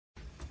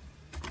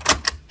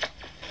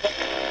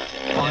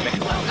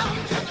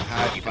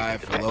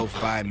5 for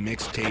Lo-Fi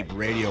Mixtape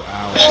Radio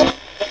Hour.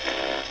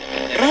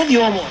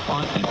 Radio Amor.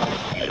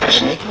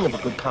 The making of a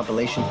good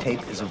compilation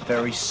tape is a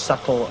very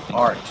subtle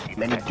art.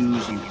 Many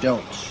do's and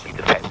don'ts.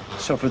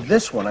 So for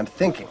this one, I'm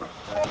thinking.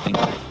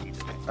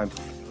 I've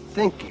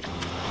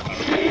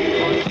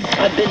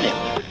been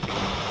there.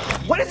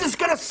 When is this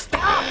gonna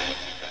stop?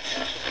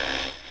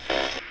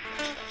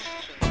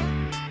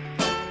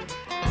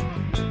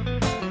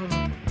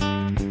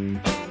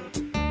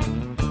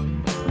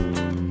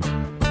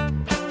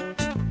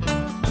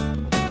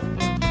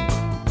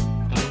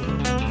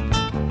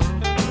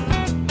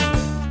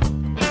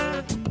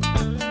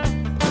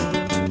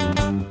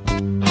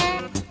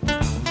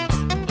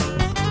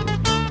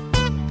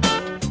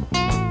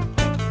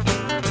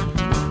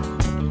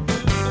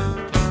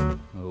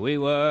 We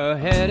were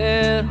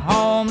headed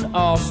home to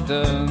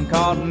Austin,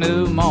 caught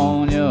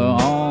pneumonia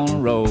on the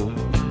road.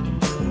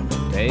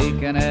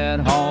 Taking it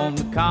home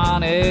to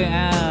Connie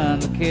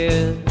and the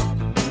kid.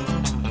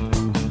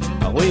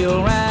 A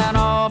wheel ran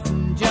off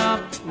and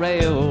jumped the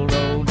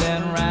railroad,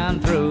 then ran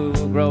through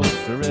a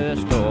grocery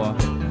store.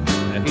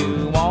 And if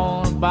you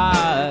want to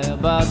buy a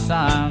bus,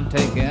 I'm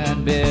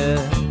taking bid.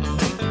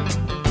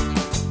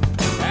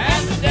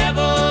 And the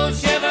devil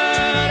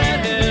shivered in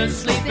his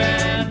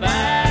sleeping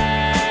bag.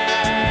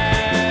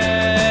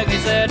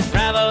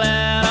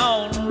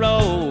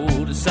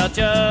 Such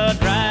a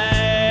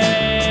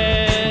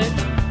drag.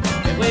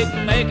 If we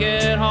can make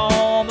it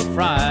home a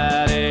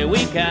Friday,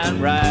 we can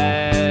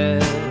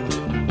ride.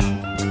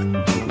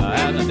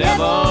 And the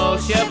devil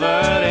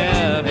shivered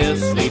in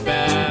his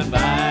sleeping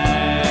bag.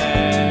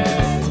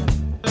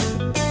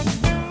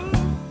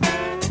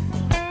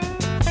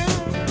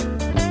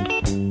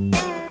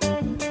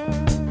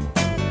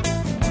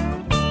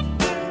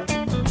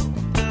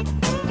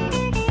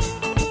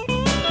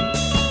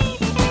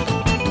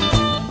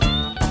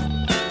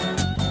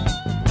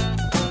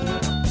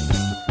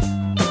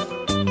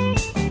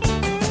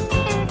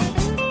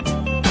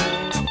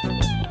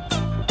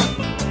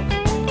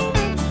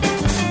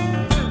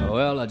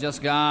 I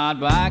just got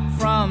back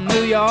from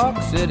New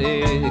York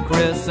City.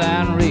 Chris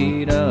and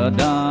Rita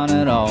done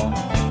it all.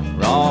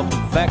 Raw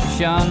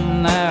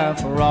perfection there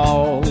for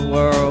all the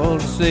world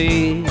to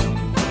see.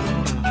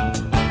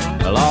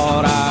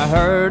 Lord, I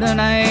heard an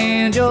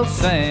angel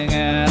singing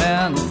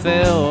in the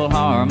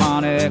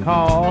Philharmonic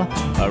Hall.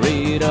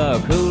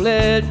 Rita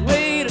Coolidge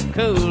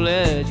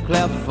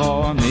cleft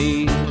for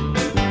me.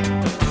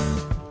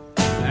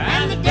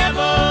 And the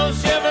devil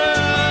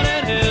shivered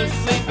in his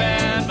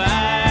sleeping bag.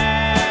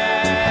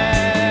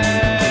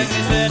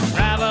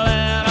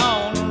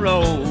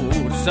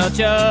 Such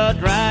a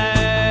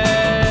drag.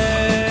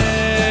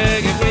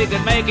 If we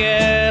could make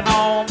it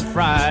home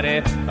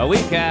Friday, we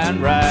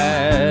can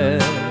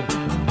ride.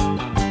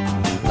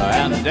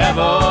 And the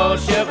devil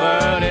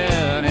shivered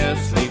in his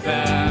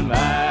sleeping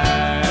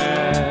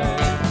bag.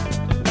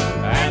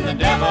 And the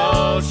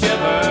devil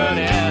shivered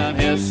in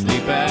his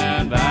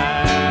sleeping bag.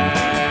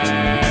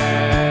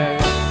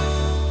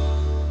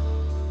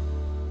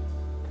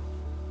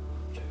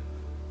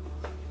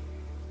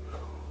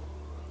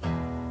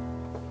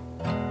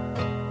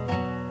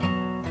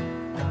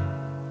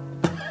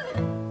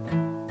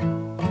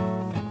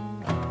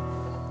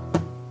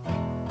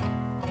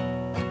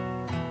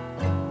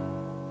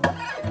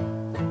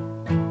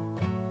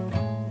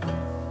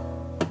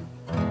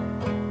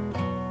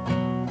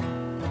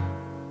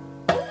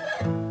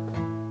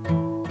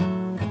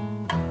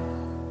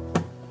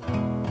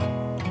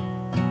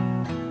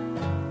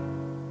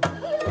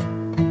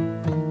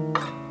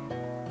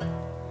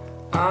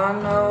 I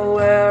know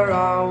where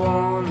I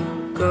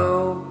wanna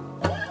go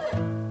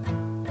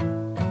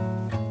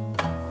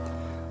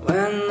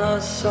when the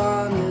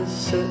sun is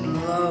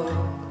sitting low.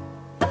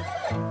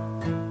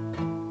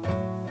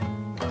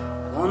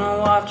 Wanna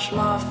watch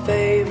my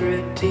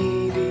favorite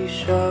TV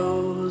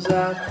shows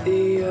at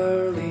the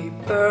early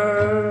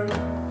bird.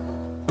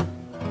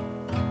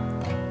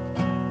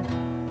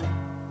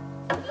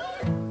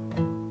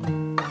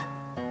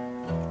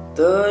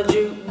 The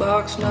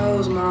jukebox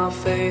knows my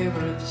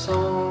favorite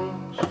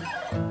songs,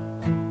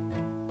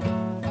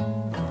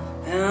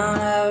 and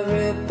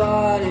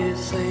everybody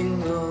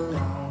sings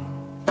along.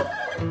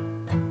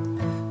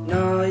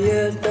 No,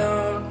 you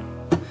don't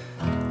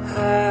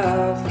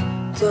have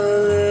to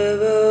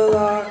live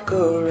like a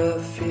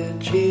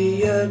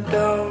refugee. You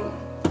don't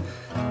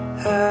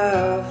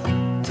have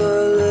to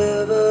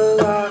live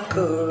like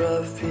a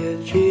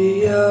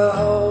refugee. You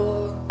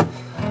hold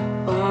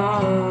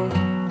on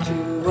to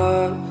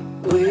what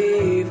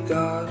we've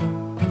got.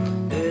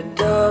 It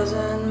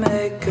doesn't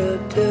make a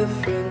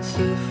difference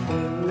if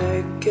we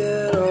make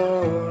it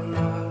or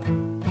not.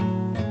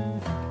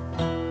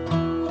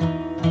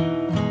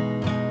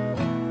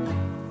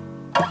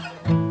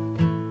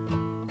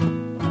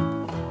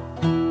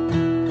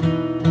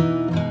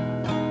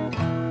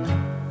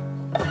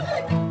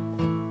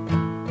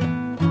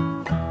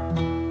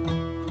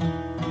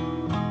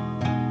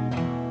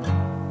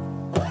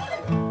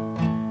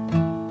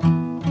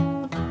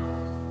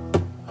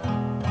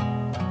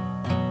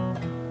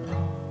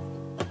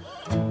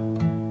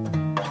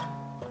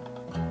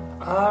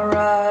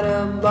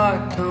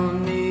 bike,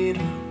 don't need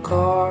a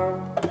car.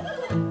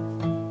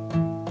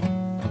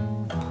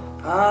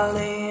 I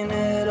lean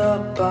it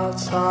up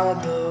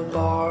outside the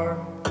bar.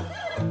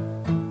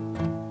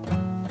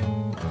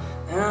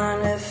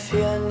 And if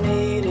you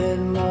need it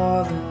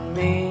more than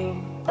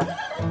me,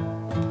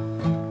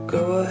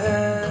 go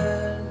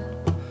ahead,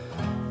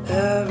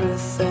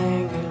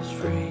 everything is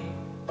free.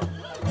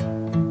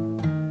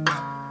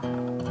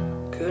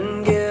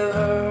 Couldn't give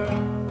her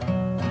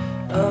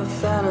a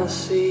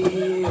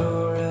fantasy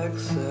or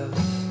excess,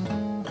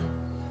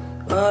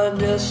 a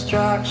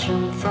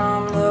distraction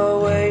from the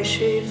way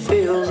she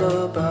feels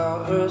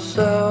about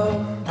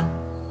herself.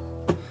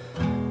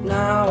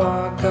 Now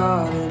I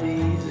got it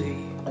easy.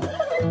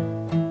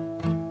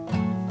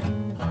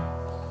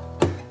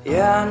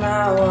 Yeah,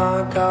 now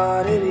I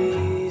got it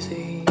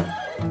easy.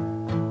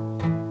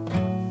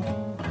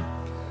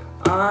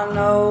 I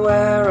know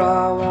where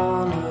I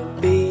wanna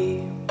be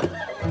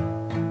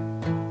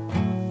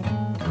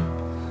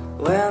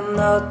when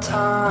the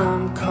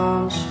time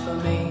comes for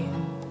me.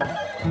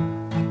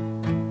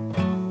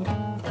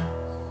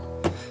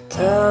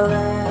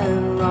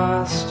 Telling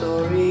my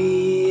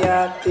story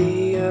at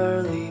the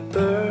early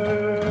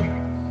bird.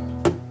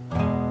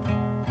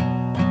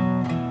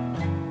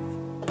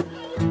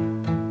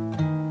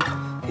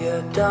 You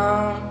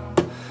don't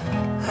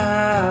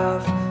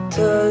have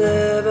to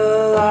live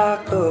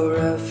like a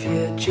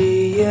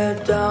refugee. You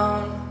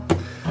don't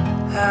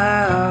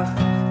have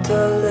to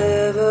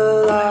live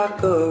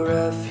like a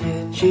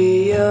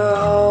refugee. You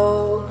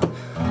hold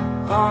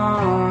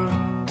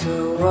on to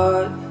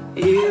what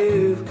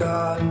you've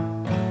got.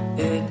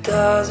 It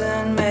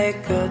doesn't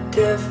make a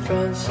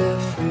difference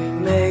if we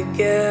make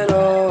it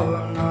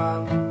or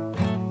not.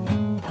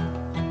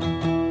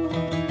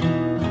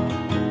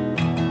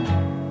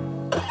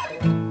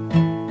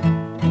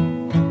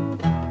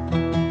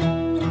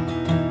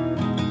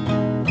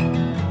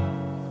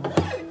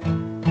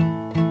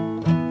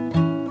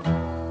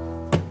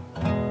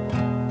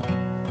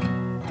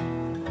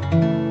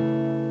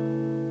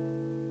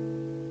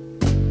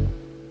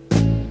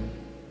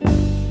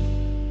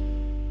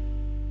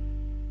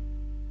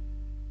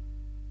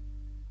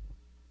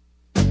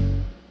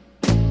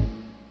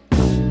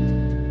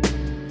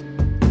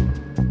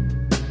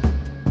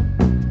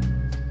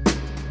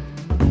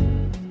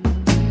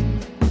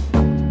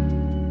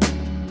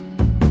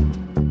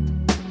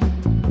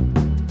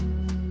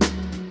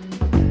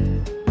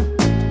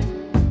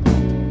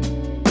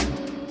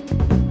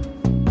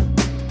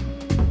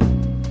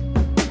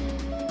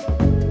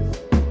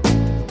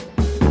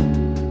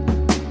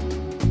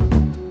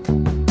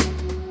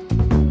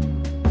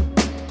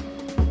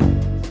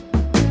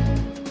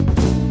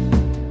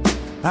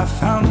 I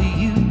found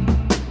you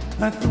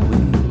at the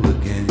window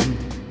again,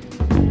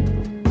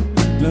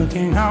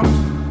 looking out,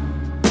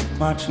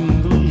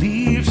 watching the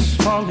leaves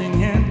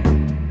falling in.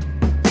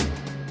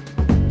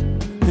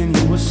 And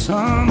you were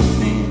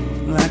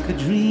something like a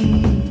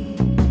dream.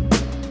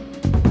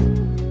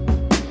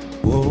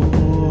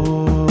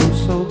 Oh,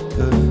 so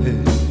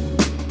perfect,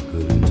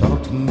 couldn't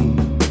talk to me.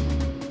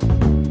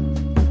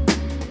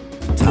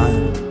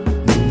 Time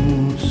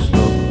moves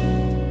slow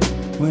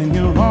when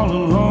you're all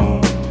alone.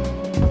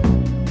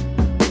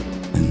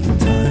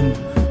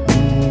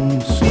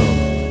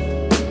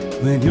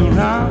 When you're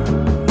out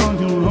on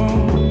your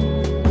own,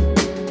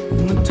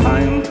 and the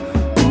time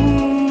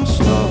moves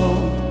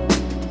slow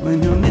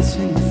when you're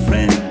missing a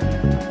friend,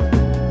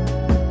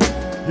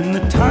 and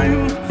the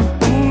time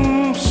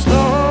moves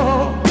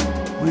slow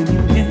when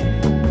you get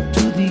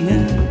to the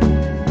end.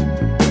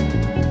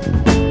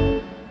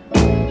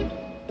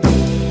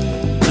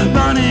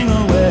 Running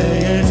away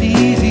is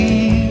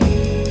easy,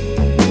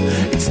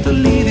 it's the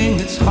leaving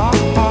that's hard.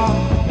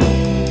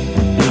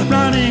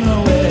 Running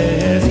away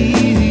is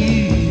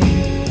easy,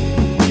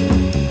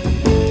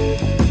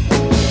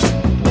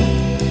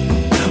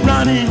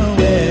 running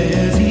away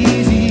is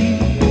easy.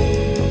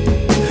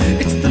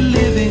 It's the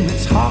living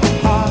that's hard,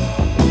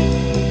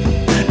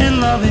 and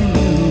loving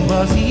you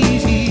was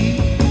easy.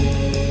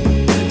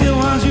 It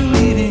was you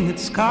leaving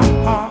that's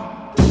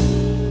hard.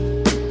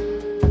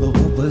 But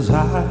what was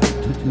I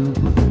to do?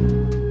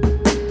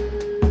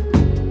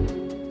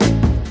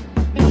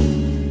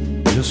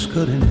 Just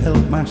couldn't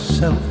help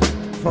myself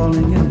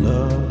falling in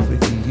love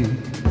with you.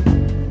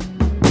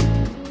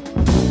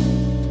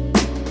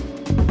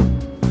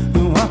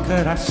 What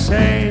could I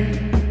say?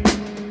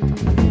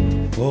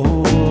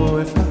 Oh,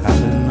 if I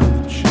had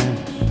another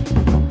chance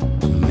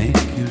to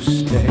make you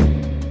stay.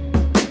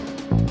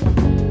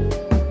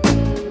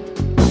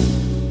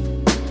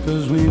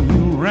 'Cause when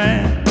you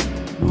ran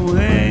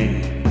away,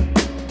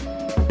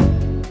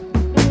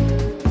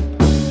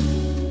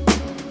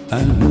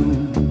 I knew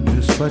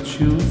just what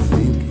you were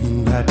thinking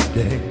that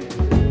day.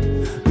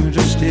 You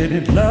just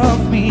didn't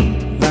love me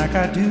like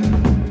I do,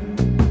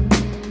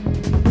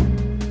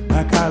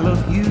 like I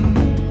love you.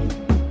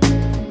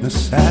 The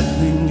sad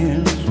thing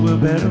is we're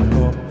better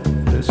off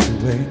this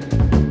way.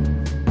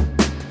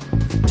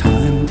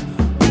 Time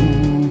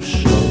moves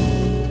slow,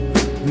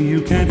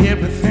 you can't hear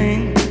a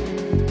thing.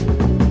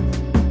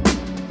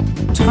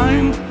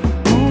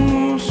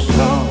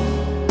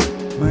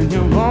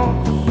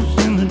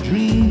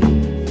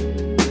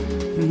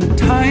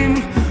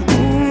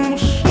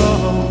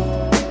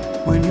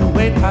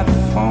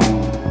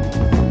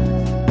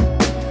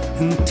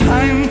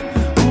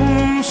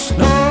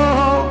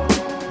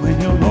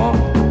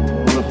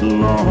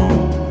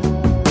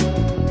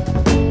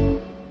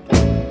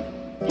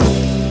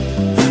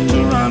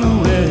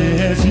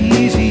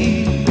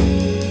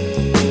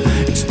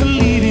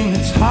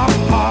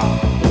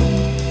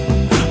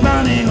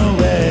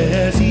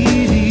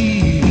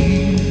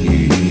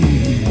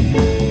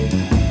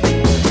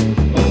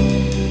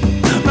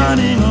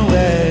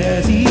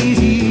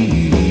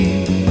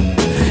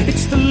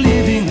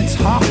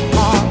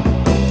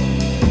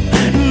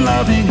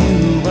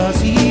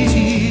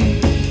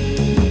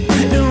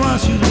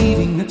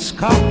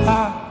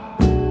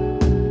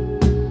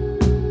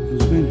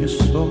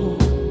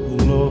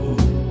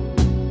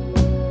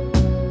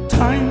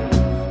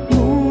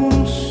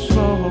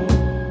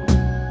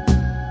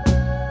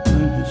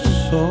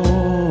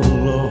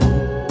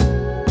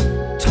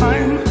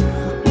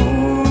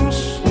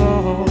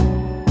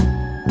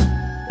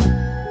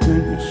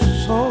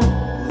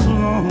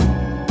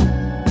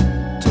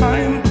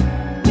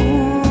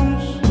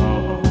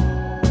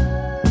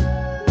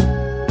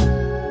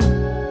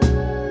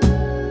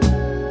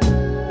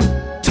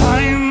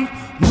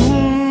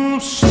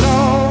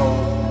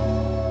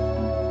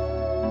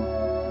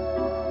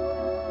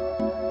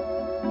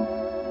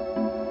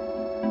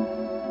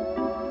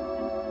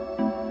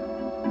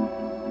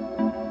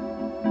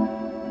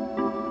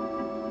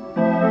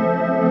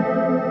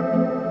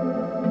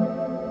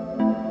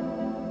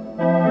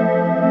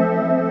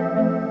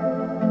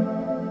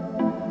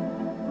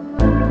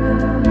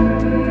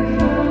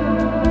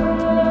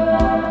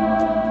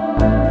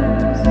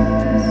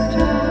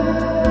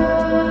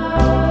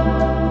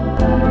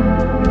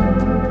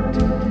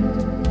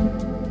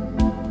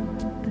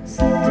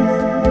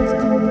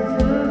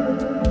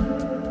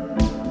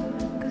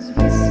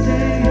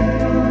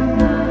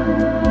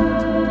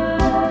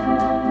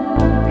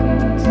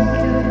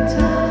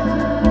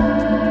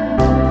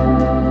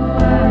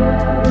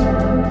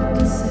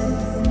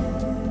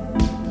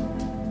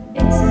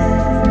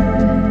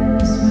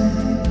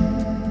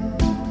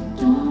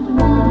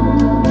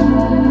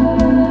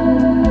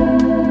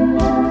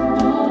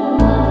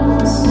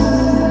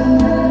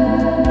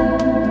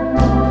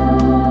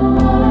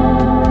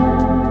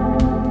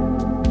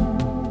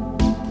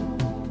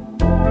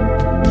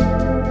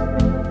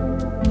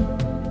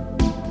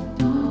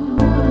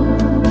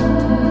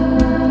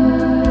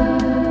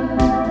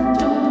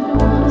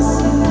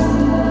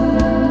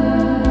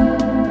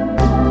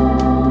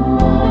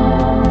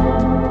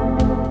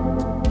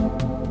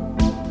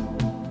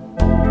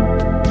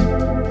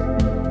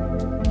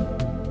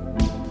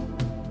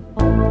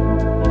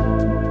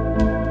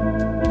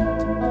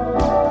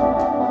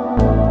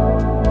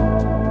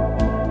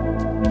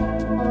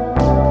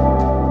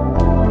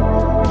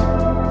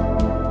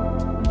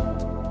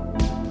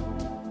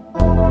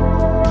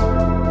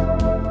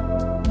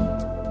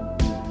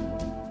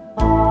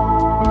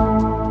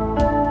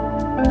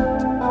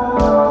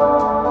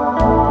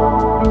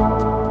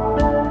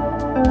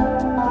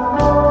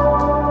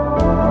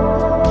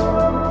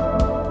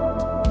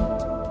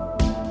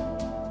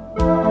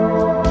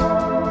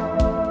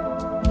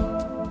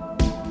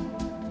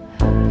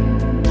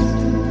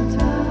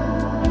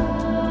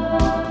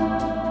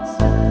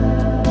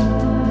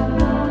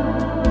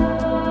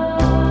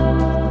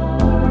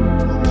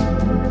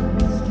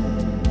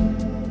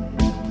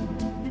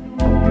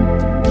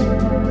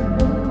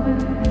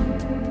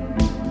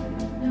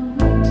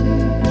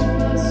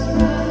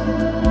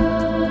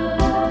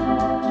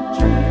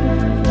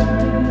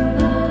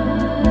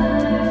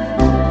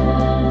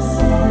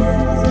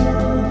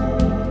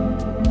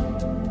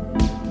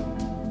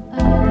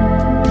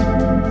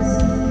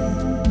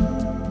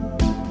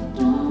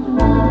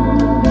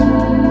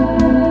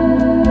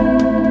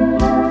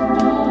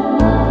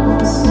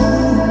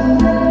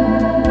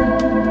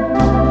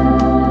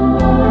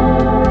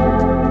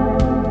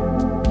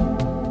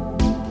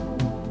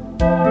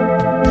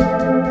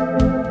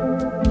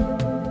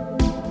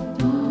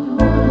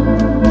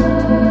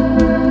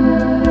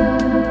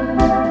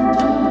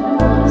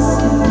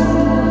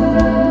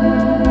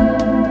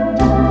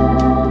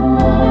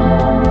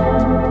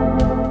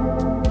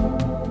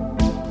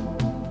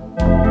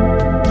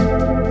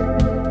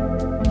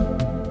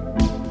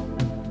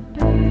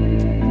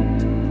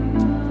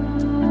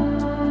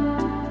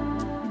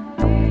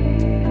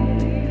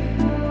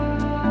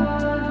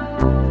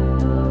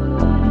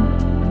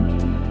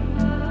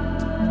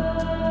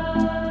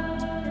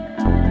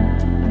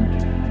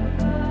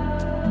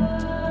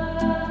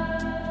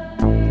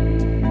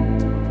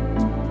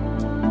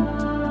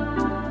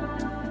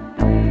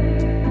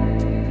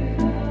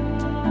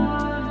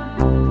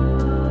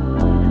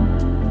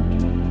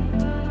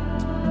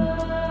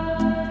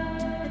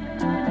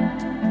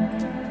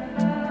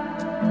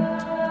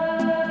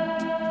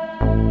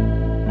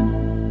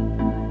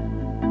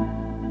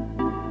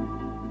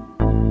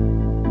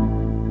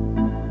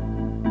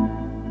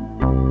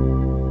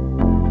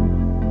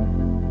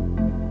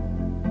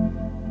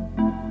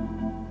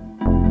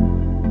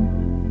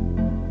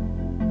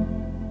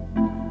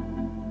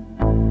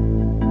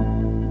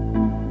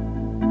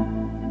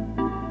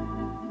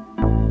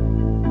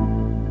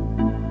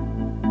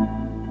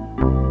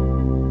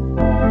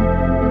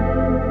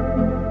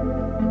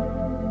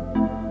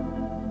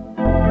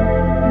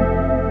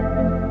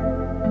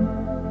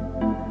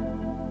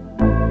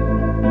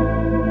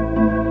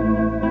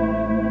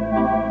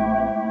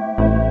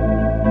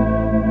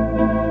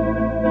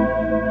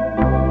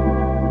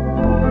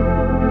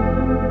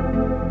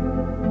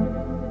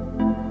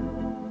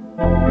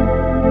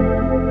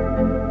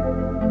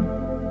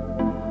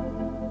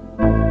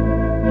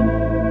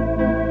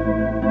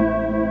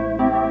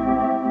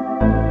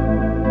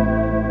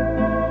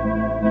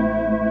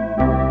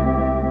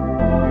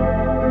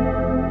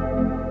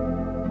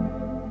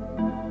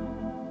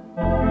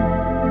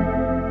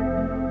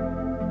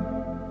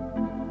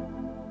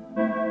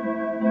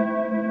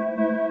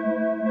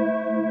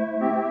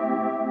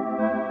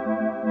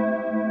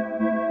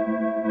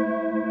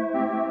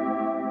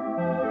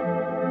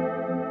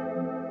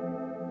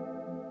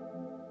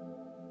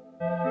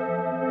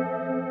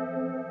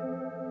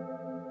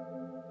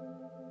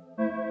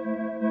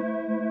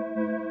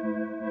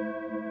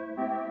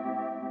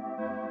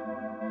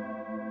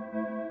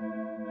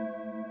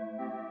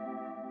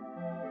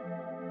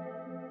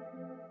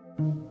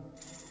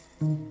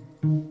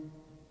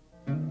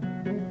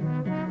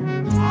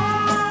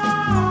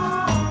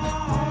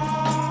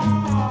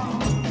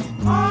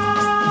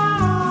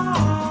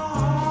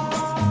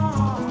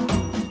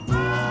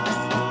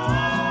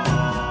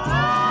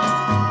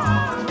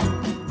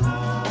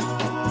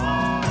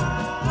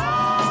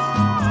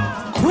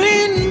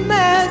 Queen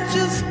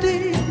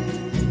Majesty,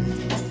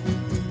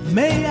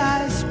 may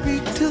I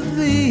speak to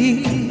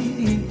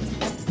thee?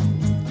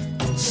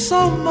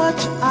 So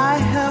much I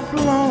have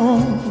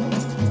longed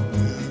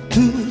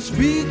to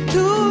speak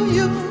to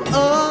you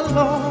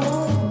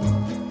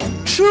alone.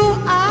 True,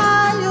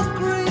 I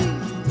agree,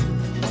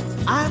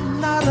 I'm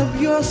not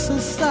of your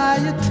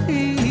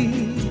society.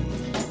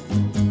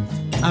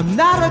 I'm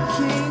not a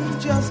king,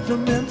 just a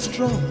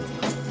minstrel.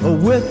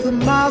 With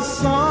my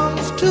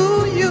songs to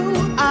you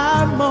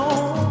I'm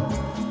on.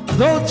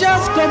 Though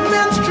just a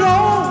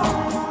minstrel,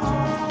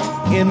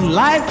 in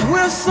life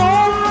we're so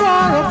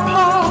far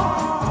apart.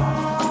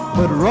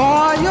 But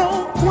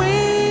royal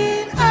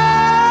queen,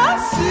 I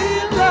see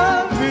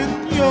love in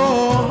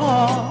your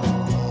heart.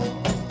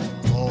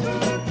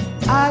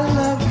 I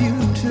love you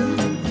too,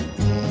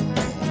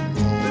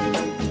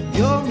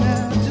 Your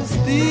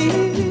Majesty.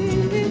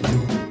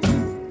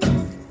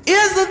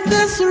 Isn't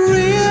this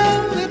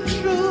really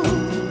true?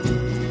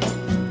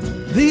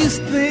 These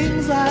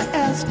things I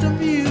asked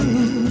of you.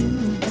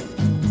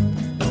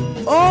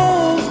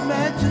 Oh,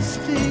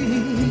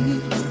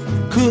 Majesty,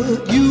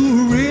 could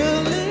you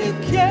really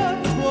care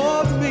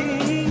for me?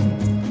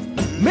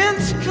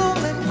 Minstrel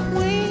and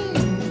queen,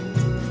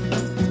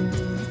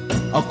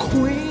 a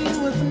queen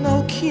with no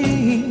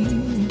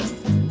king.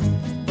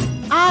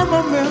 I'm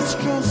a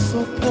minstrel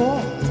so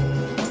poor,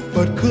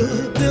 but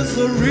could this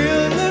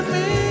really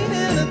mean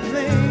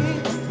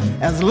anything?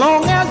 As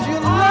long as you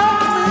love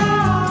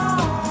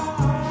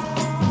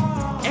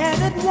me, and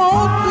it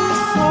won't be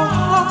so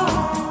hard.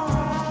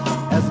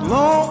 As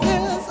long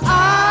as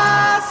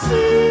I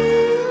see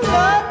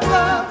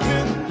love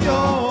in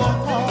your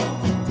heart.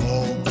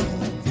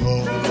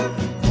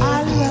 I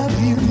love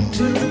you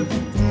too,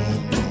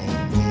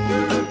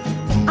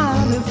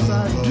 honest I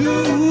do.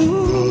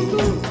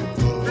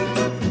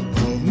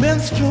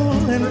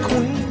 Minstrel and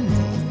queen,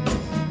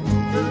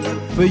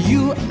 for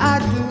you I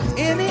do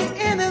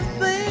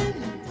anything.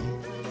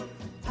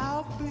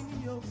 I'll be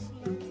your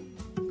slave.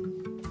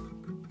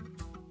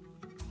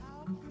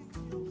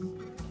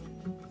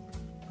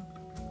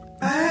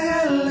 I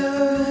got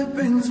love that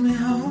brings me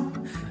home.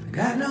 I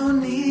got no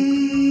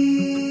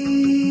need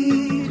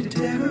to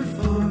tear her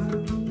for.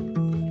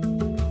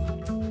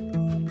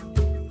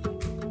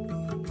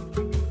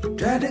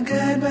 Tried to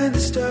guide by the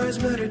stars,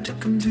 but I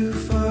took him too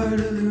far to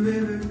the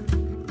river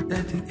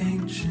that the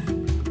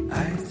ancient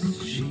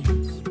ice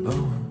sheets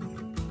bore.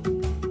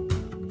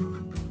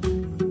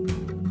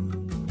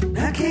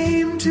 I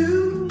came to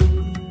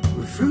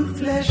with fruit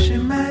flesh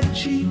in my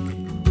cheek,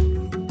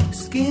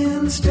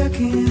 skin stuck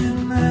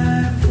in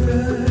my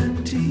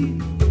front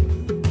teeth,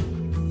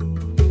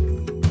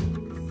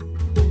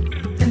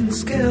 and the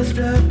scales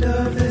dropped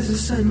off as the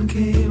sun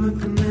came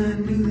up, and I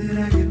knew that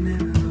I could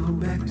never go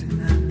back to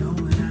not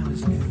knowing I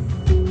was new.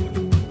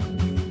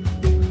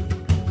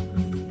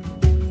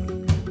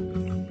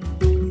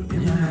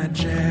 In my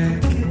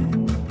jacket,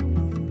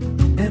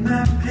 and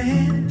my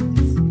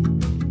pants,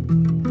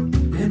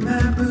 and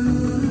my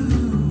boots,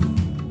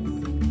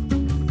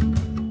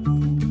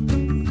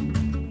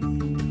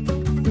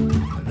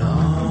 and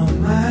all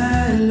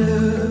my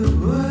love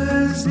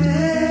was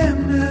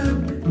damned up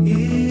in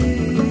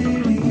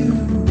you.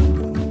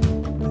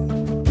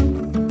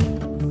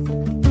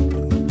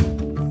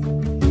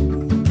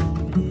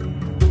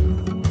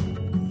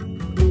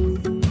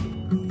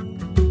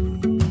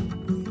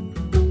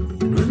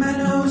 And with my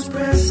nose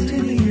pressed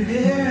into your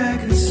hair, I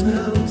could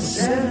smell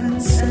 7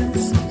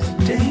 senses,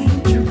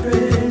 danger,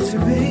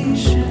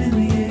 preservation in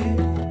the air.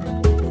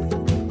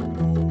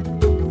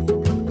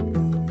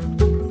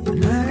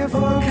 And I got 4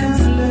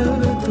 kinds of love,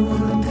 but the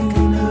one I'm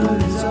thinking of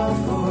is all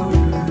 4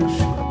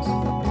 directions,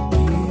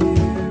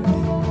 here and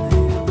there.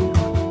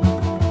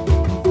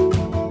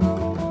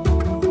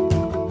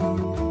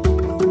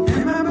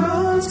 And my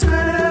bones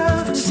cried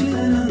out from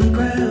sealing on the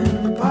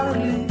ground,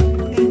 partly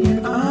in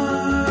your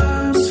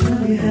arms from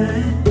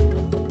behind.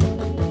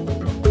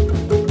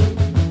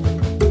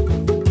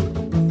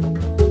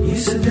 You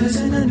said there's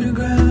an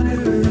underground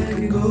river that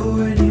can go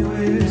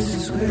anywhere. This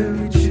is where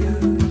we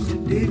choose to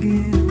dig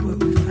into what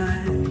we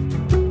find.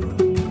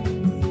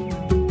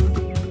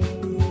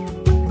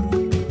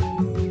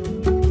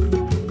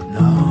 And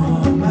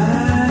all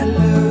my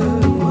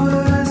love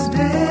was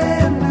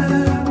damned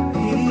up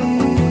in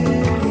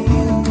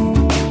you.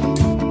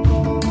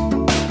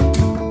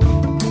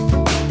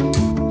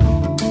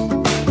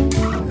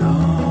 And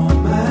all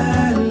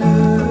my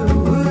love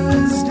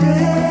was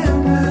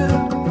damned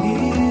up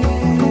in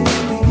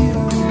you.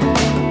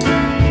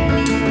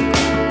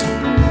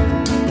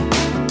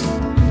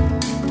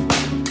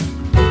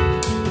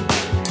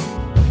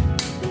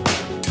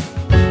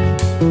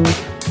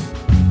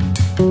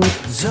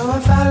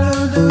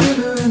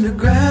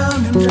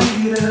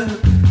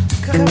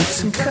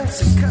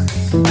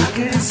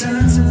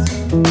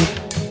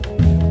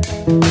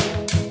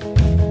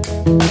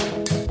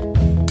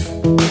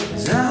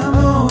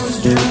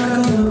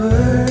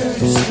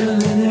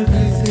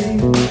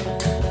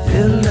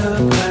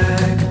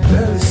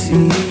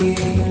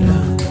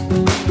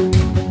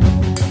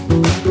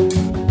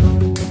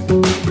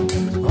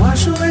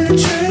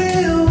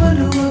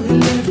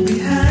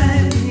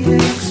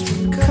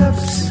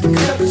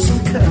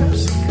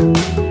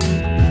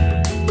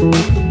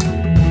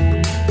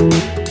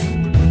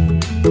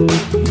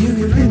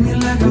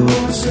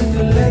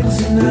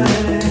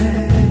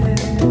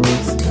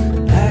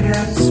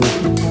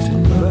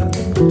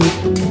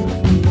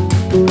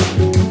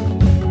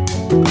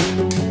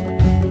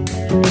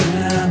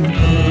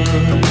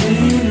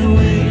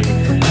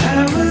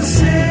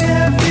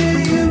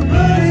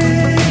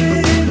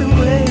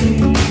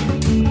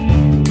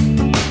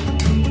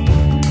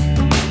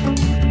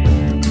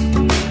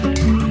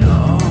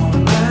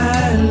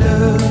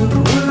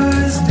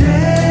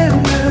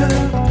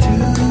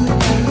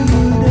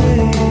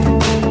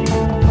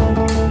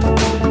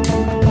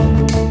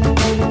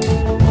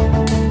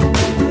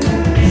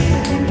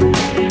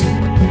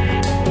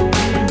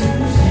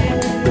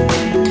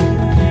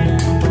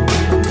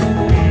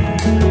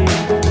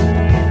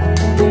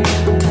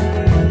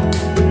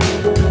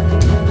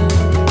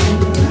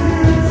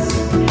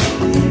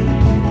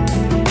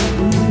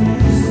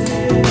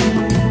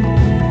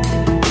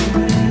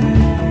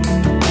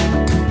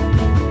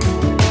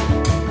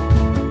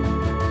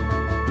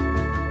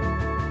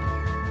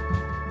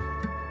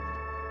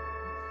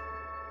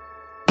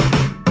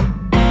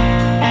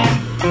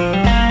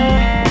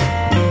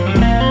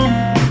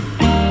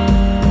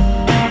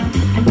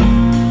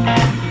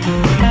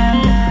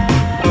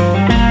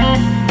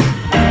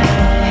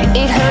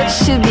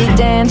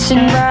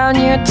 dancing round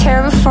your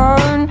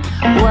telephone,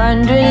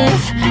 wondering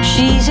if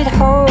she's at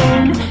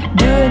home,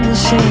 doing the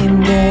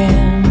same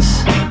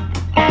dance.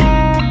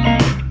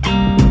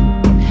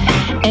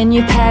 And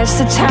you pass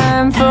the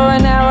time for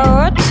an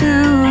hour or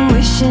two,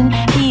 wishing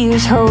he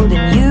was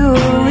holding you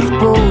with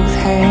both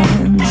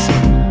hands.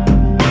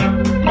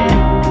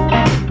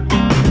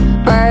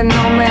 But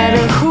no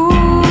matter who,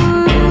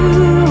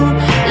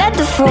 let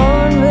the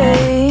phone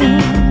ring.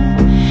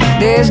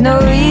 There's no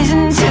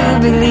reason to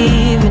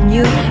believe in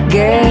you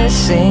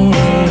guessing.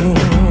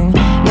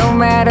 No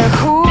matter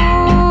who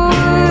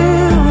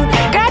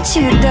got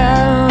you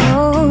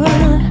down,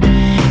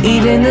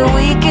 even the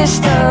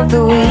weakest of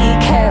the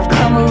weak have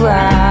come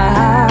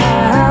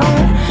around.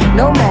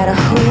 No matter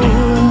who.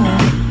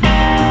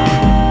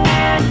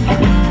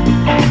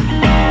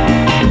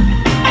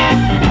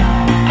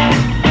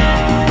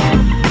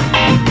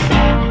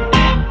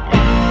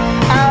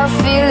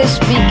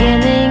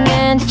 Beginning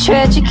and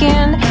tragic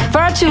end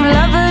for two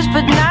lovers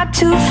but not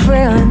two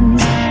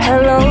friends.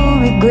 Hello,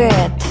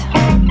 regret.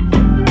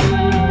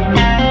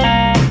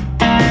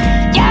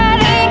 You're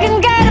thinking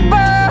God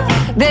above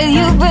that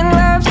you've been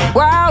loved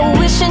while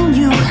wishing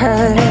you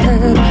had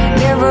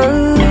never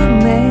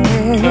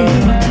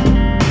met.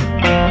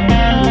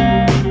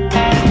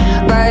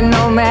 But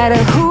no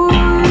matter who,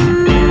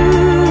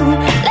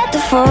 let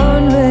the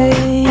phone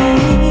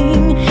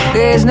ring.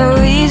 There's no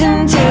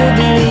reason to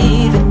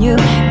believe in you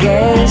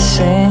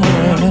guessing.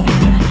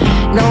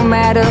 No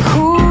matter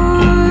who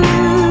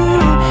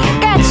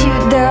got you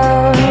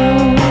down,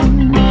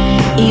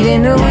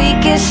 even the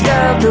weakest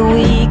of the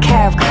weak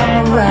have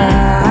come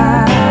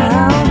around.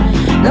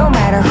 No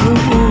matter who.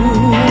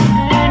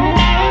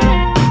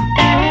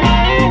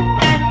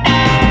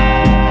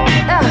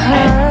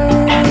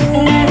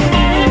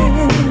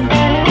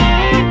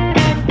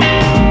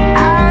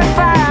 If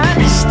I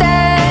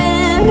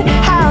understand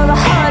how the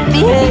heart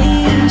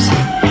behaves,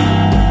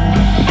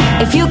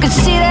 if you could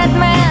see that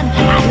man,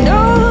 I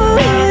know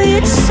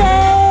you'd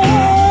say,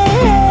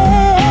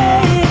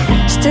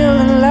 still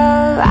in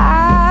love,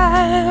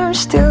 I'm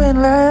still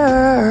in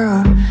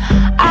love.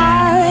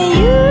 Are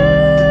you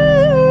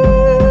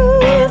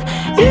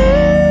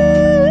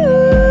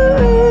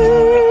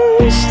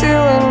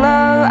still in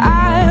love,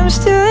 I'm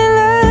still in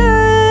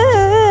love.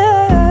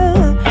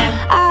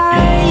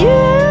 Are you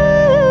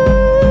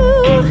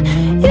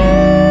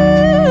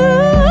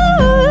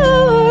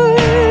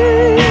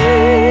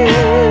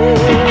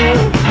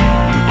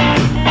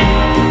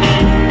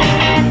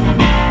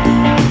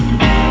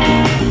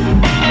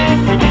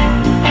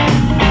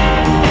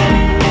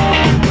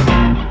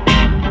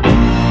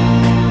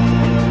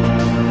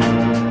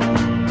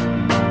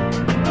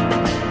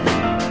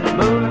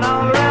Moving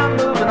all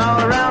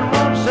around,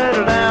 won't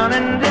settle down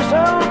in this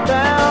old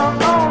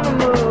town on the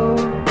move.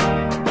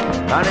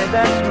 Honey,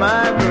 that's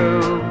my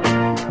groove.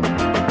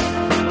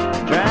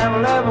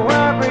 Travel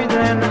everywhere,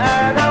 breathing,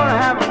 I don't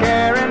have a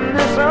care in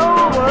this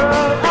old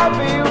world. I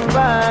feel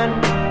fine,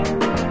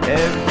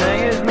 everything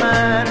is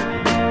mine.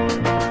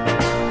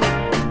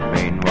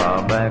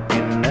 Meanwhile, back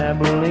in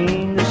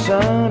Abeline, the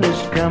sun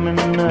is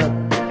coming up,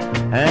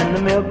 and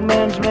the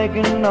milkman's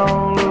making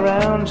all the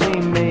rounds he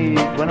made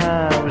when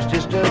I was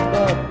just a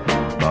pup.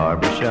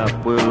 Barbershop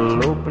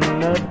will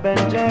open up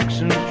and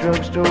Jackson's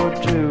drugstore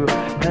too,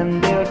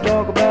 and they'll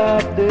talk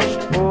about this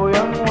poor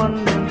young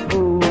wandering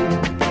fool.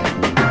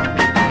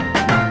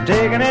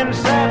 Taking in the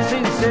sights,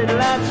 see the city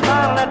lights,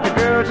 smiling at the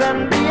girls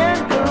and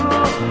being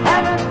cool,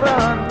 having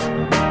fun.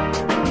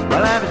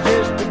 Well, I life has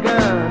just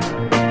begun.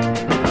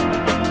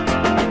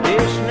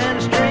 Fishing in a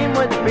stream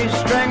with a piece of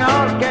string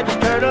on to catch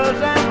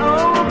turtles and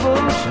old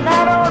boots. And I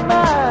don't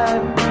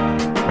mind,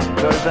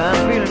 'cause I'm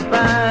feeling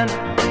fine.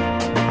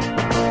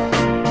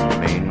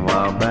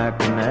 Meanwhile back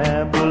in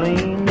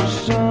Abeline, the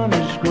sun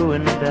is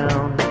going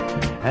down,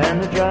 and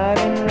the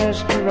drive-in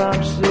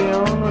restaurant's the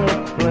only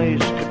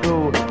place to go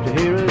to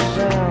hear a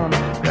sound.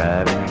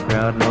 Driving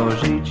crowd knows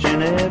each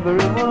and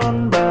every one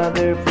by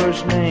their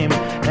first name,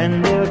 and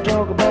they'll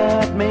talk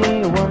about me,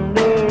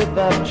 wonder if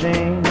I've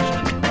changed.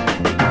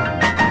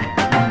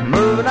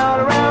 Moving all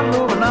around,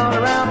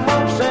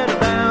 won't settle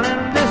down in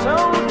this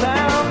old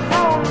town.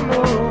 On the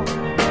move,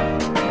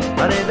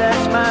 honey,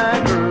 that's my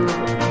groove.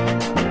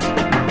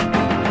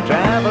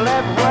 Travel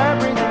everywhere,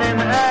 breathing in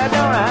the air,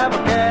 don't have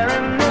a care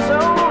in this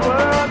old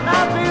world, and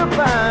I feel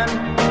fine.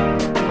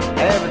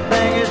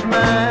 Everything is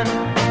mine.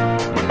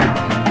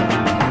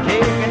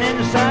 Taking in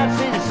the sights,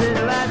 see the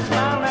city lights,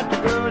 smiling at the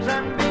girls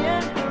and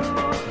being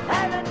cool,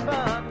 having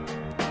fun.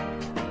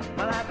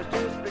 My life has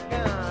just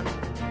begun.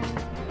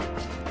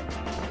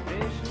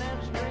 Fishing in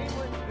the stream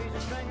with a piece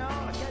of string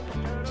on, I catch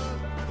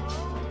turtles and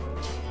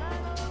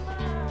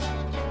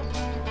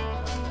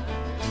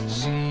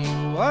See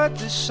what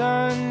the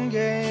sun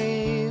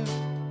gave.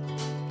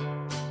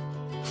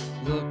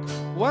 Look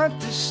what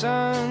the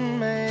sun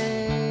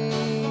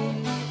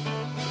made.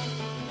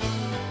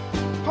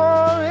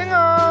 Pouring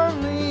on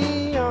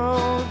me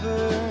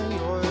over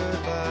your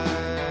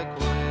back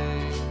way.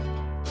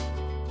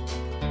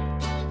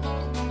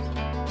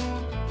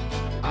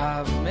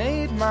 I've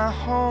made my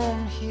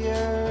home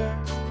here.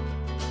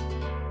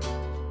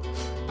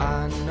 I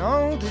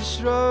know this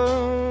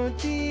road,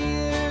 dear.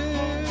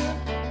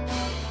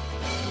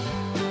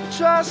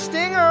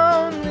 Trusting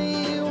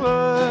only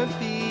what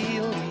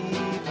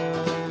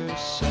believers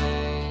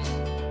say.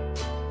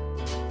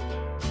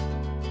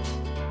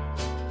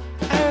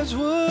 As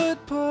wood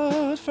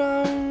pulled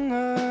from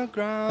the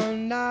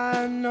ground,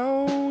 I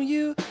know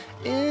you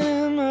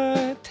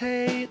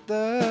imitate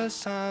the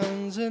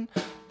sounds and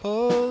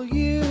pull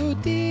you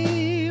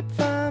deep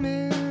from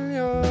in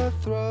your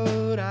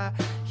throat. I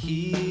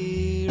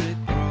hear it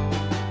grow.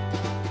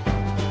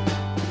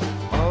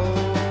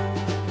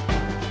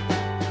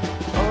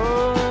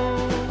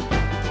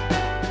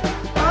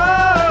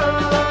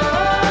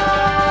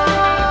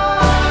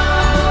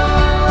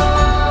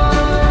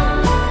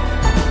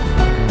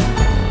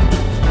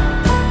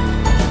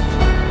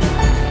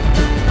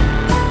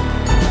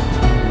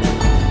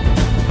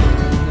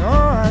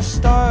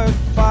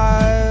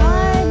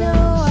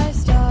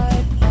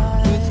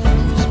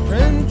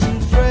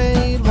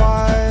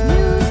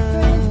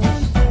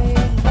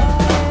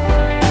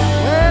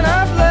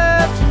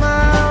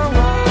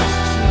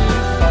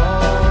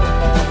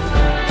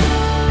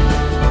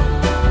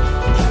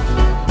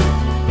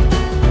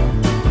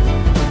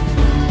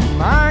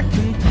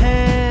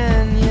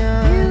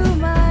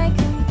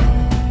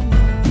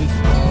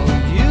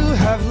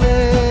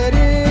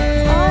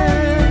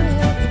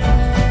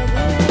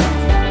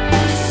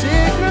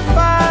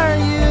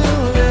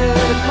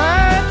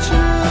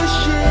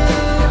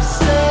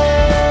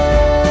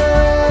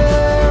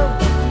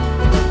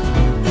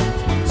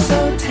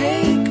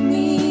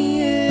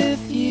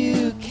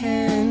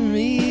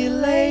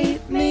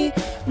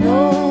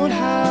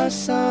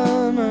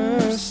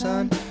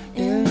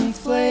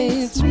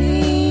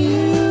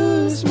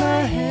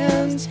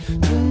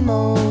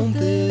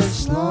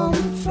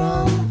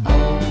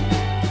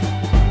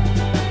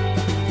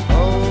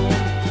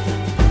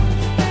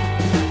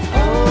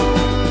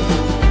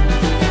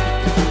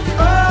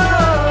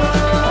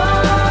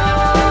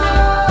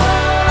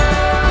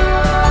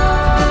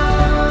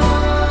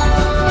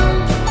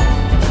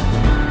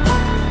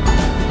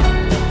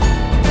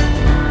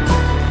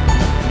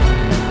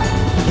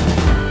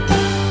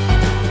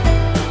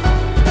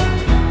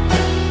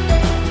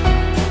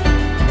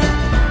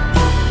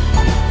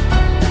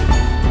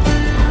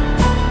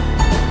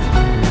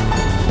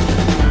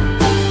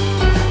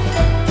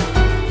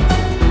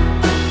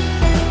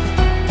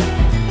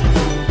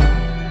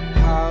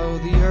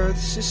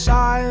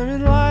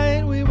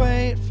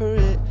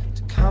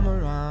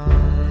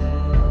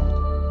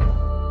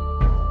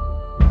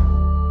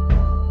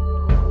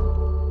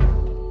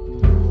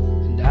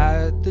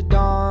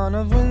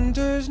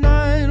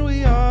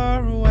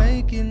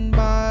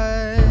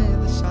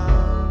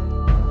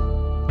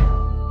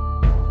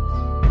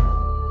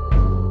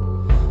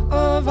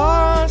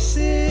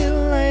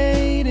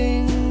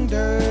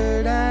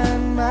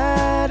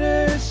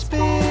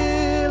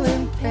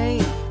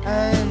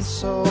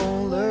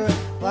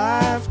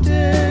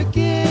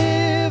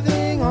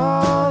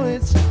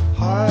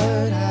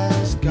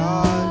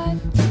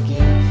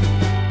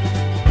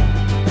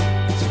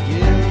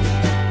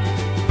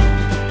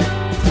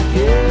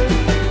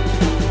 give.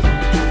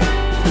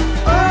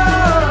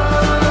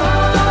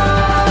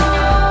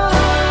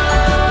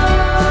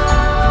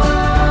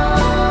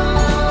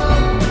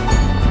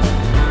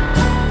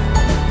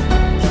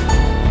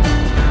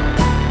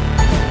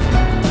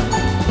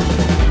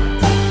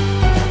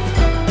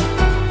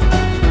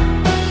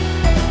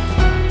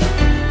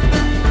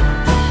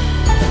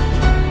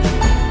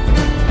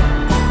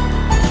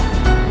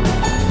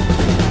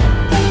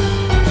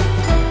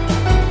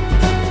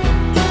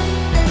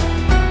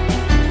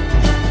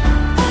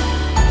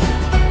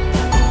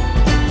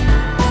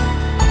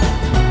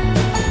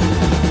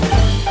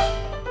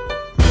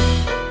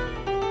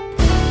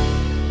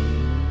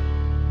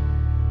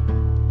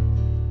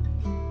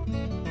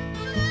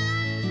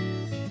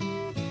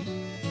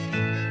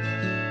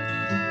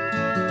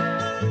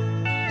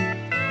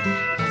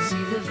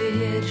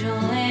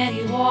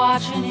 vigilante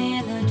watching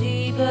in the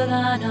deep of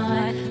the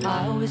night.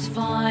 I always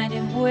find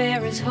him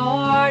where his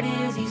heart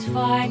is. He's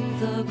fighting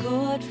the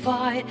good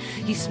fight.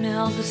 He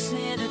smells the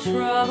scent of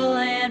trouble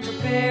and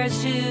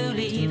prepares to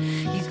leave.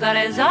 He's got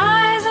his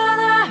eyes on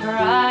the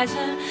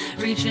horizon,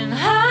 reaching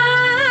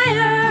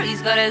higher.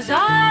 He's got his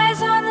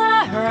eyes on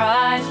the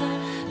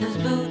horizon, his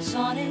boots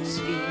on his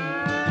feet.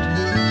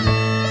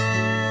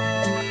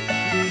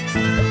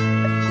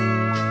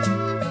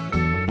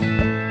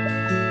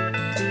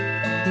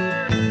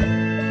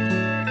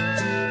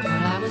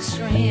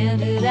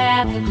 Stranded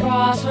at the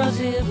crossroads,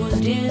 it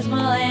was dismal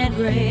and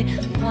gray.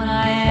 When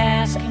I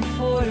asked him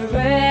for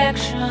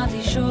directions,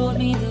 he showed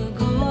me the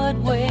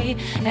good way.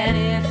 And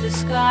if the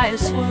sky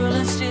is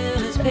swirling still,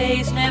 his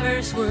pace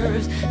never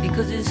swerves,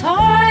 because his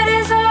heart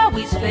is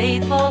always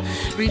faithful,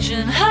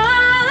 reaching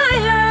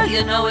higher.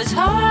 You know his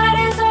heart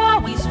is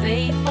always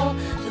faithful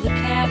to the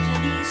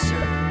captain he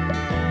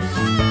serves.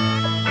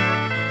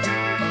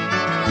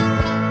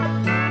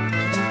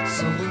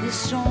 So when the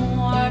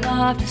storm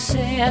of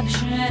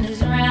deception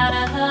is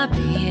rounding the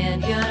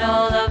bend, you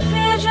know the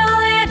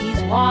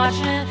vigilante's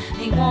watching,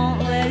 he won't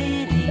let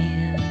it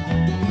in.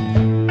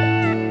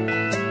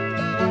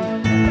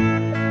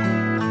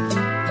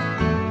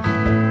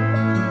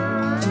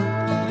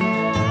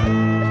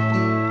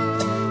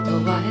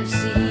 Though I have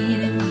seen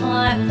him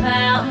climb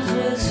mountains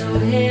with so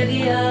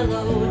heavy a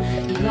load,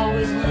 he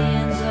always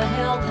lends a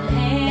helping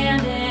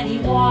hand and he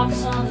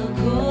walks on the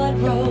good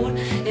road.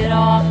 It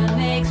often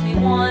makes me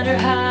wonder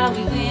how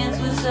he wins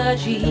with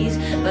such ease,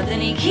 but then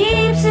he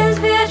keeps his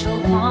vigil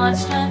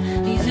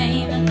constant, he's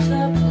aiming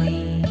to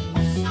please.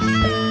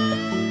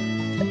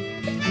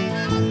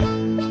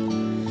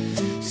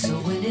 So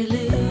when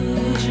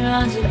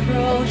illusions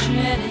approach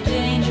and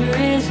danger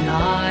is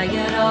nigh,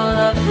 you know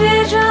the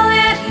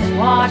vigilante's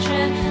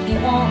watching, he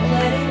won't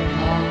let it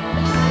pass.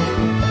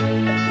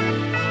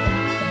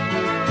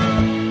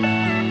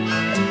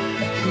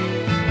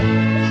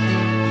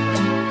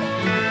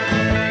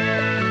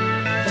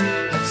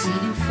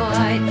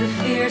 Fight the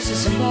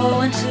fiercest foe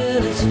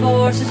until his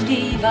forces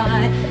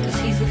divide, 'cause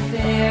he's the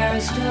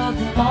fairest of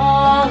them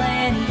all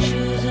and he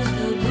chooses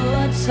the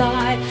good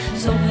side.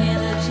 So when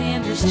the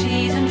tempters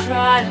tease and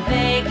try to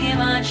make him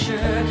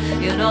unsure,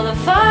 you know the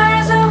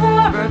fires of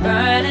war are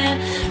burning,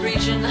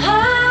 reaching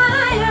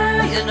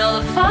higher. You know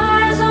the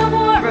fires of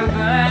war are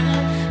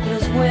burning, but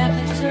his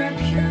weapons are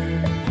pure.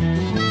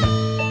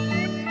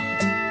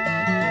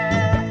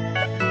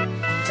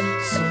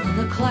 So when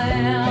the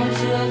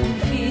clouds of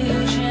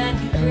confusion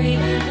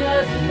creep into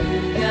view,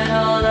 you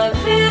know the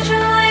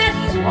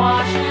vigilante's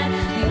watching,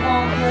 he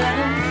won't let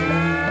him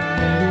through.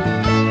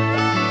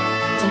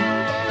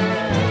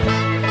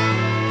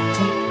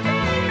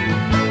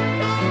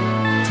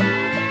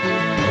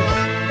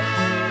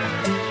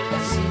 I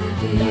see the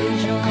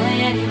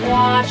vigilante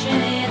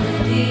watching in the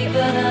deep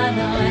of the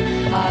night.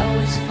 I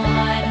always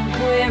find him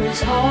where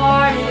his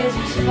heart is.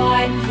 He's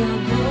fighting the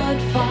good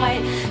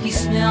fight. He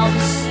smells the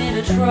scent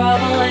of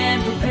trouble and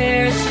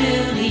prepares to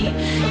leave.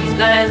 He's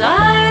got his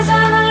eyes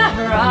on the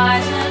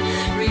horizon,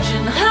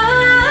 reaching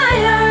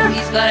higher.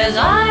 He's got his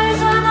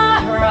eyes on the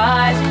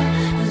horizon,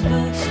 his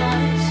boots on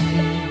his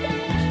feet.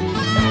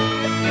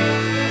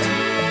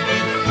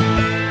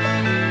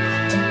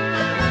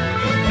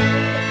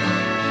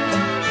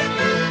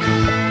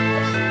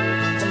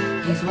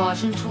 He's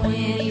watching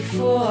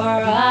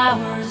 24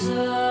 hours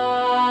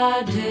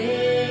a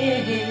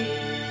day.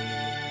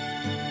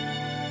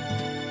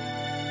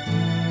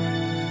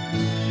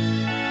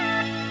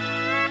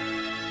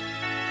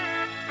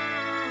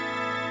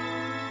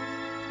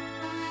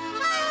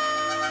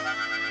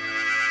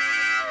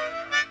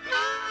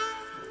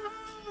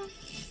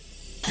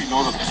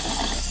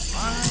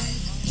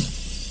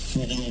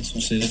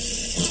 Let's see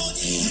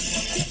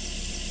that.